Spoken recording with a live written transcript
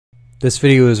This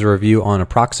video is a review on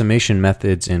approximation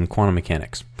methods in quantum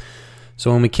mechanics.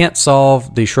 So when we can't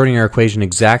solve the Schrodinger equation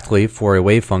exactly for a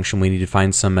wave function, we need to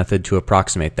find some method to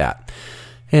approximate that.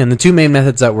 And the two main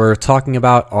methods that we're talking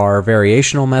about are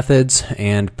variational methods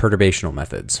and perturbational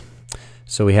methods.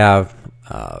 So we have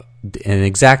an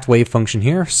exact wave function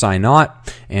here, psi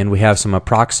naught, and we have some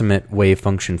approximate wave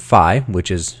function phi, which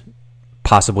is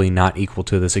possibly not equal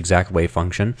to this exact wave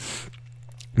function.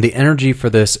 The energy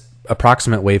for this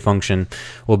approximate wave function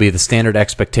will be the standard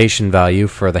expectation value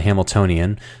for the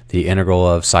Hamiltonian, the integral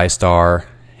of psi star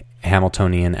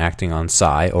Hamiltonian acting on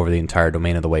psi over the entire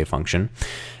domain of the wave function.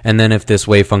 And then if this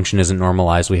wave function isn't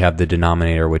normalized, we have the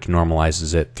denominator which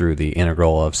normalizes it through the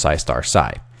integral of psi star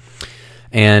psi.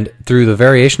 And through the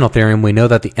variational theorem, we know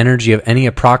that the energy of any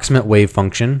approximate wave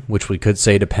function, which we could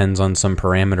say depends on some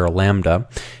parameter lambda,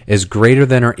 is greater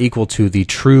than or equal to the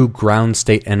true ground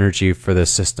state energy for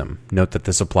this system. Note that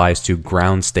this applies to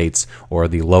ground states, or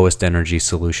the lowest energy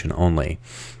solution only.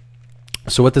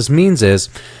 So what this means is,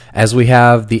 as we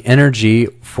have the energy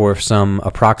for some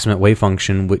approximate wave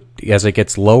function, as it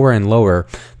gets lower and lower,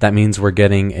 that means we're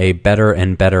getting a better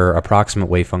and better approximate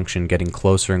wave function, getting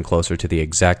closer and closer to the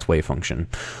exact wave function.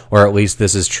 Or at least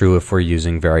this is true if we're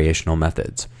using variational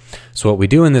methods. So what we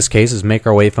do in this case is make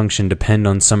our wave function depend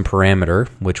on some parameter,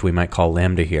 which we might call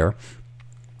lambda here,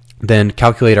 then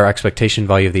calculate our expectation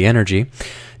value of the energy,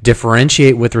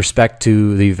 differentiate with respect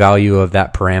to the value of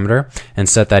that parameter and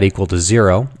set that equal to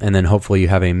 0, and then hopefully you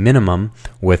have a minimum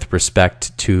with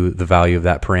respect to the value of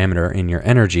that parameter in your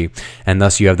energy, and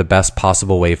thus you have the best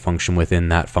possible wave function within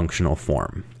that functional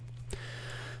form.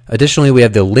 Additionally, we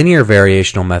have the linear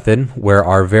variational method, where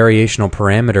our variational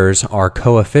parameters are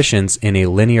coefficients in a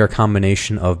linear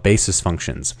combination of basis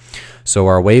functions. So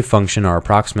our wave function, our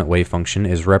approximate wave function,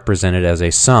 is represented as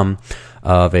a sum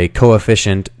of a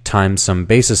coefficient times some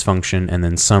basis function and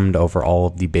then summed over all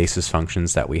of the basis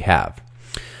functions that we have.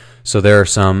 So there are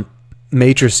some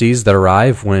matrices that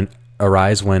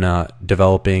arise when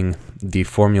developing the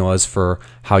formulas for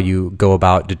how you go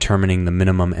about determining the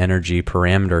minimum energy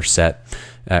parameter set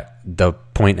at the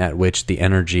point at which the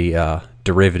energy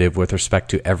derivative with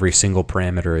respect to every single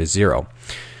parameter is 0.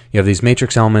 You have these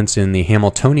matrix elements in the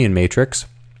Hamiltonian matrix,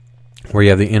 where you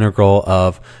have the integral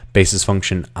of basis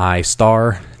function I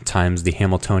star times the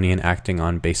Hamiltonian acting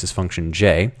on basis function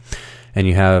j, and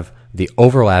you have the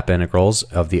overlap integrals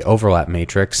of the overlap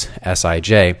matrix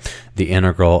Sij, the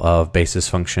integral of basis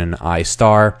function I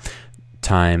star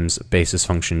times basis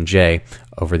function j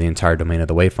over the entire domain of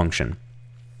the wave function.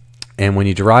 And when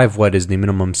you derive what is the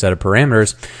minimum set of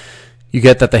parameters, you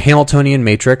get that the Hamiltonian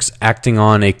matrix acting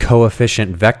on a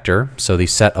coefficient vector, so the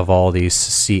set of all these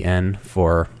Cn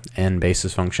for n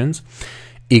basis functions,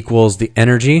 equals the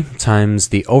energy times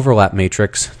the overlap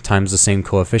matrix times the same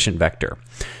coefficient vector.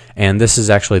 And this is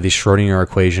actually the Schrodinger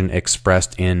equation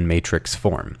expressed in matrix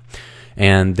form.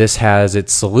 And this has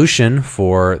its solution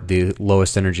for the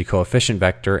lowest energy coefficient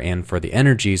vector and for the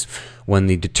energies when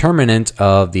the determinant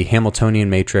of the Hamiltonian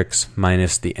matrix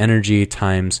minus the energy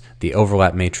times the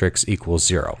overlap matrix equals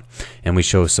 0. And we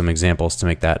show some examples to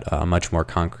make that much more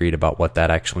concrete about what that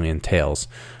actually entails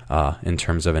in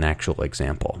terms of an actual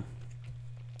example.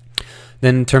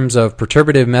 Then in terms of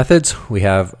perturbative methods, we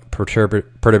have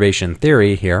perturbation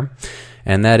theory here,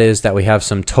 and that is that we have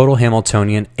some total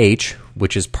Hamiltonian H,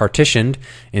 which is partitioned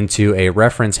into a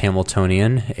reference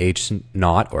Hamiltonian H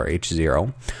naught or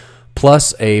H0,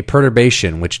 plus a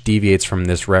perturbation which deviates from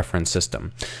this reference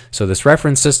system. So this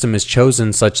reference system is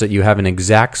chosen such that you have an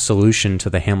exact solution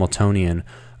to the Hamiltonian,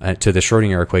 to the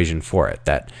Schrodinger equation for it,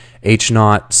 that H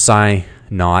naught psi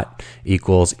naught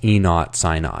equals E naught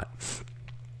psi naught.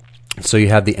 So you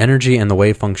have the energy and the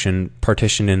wave function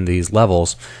partitioned in these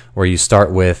levels, where you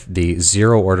start with the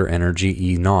zero order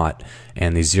energy E naught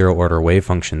and the zero order wave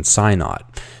function psi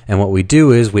naught. And what we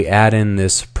do is we add in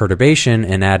this perturbation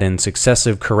and add in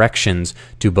successive corrections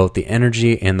to both the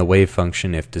energy and the wave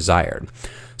function if desired.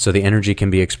 So the energy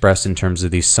can be expressed in terms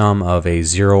of the sum of a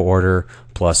zero order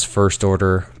plus first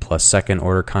order plus second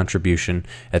order contribution,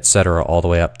 etc., all the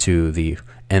way up to the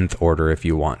nth order if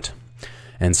you want.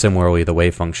 And similarly, the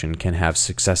wave function can have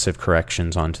successive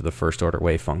corrections onto the first order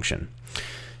wave function.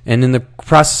 And in the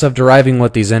process of deriving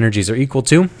what these energies are equal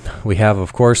to, we have,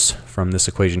 of course, from this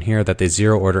equation here, that the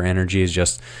zero order energy is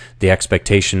just the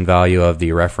expectation value of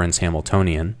the reference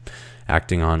Hamiltonian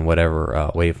acting on whatever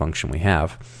wave function we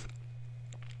have.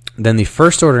 Then the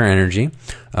first order energy,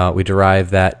 we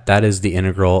derive that is the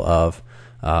integral of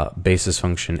basis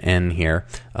function n here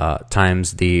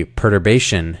times the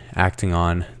perturbation acting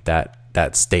on that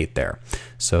that state there.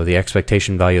 So the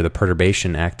expectation value of the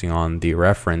perturbation acting on the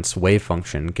reference wave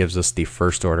function gives us the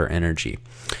first order energy.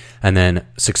 And then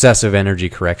successive energy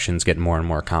corrections get more and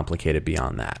more complicated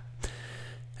beyond that.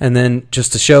 And then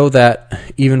just to show that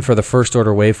even for the first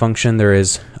order wave function there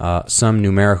is some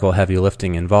numerical heavy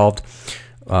lifting involved,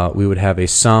 we would have a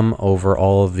sum over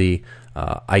all of the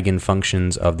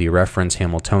eigenfunctions of the reference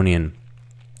Hamiltonian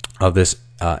of this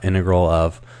integral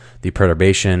of the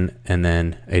perturbation, and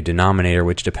then a denominator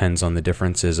which depends on the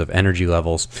differences of energy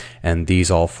levels, and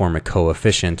these all form a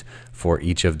coefficient for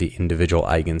each of the individual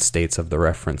eigenstates of the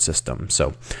reference system.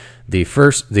 So the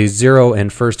zero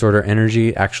and first order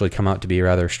energy actually come out to be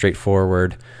rather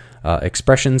straightforward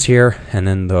expressions here, and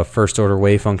then the first order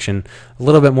wave function, a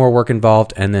little bit more work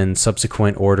involved, and then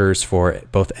subsequent orders for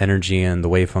both energy and the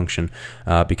wave function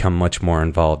become much more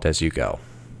involved as you go.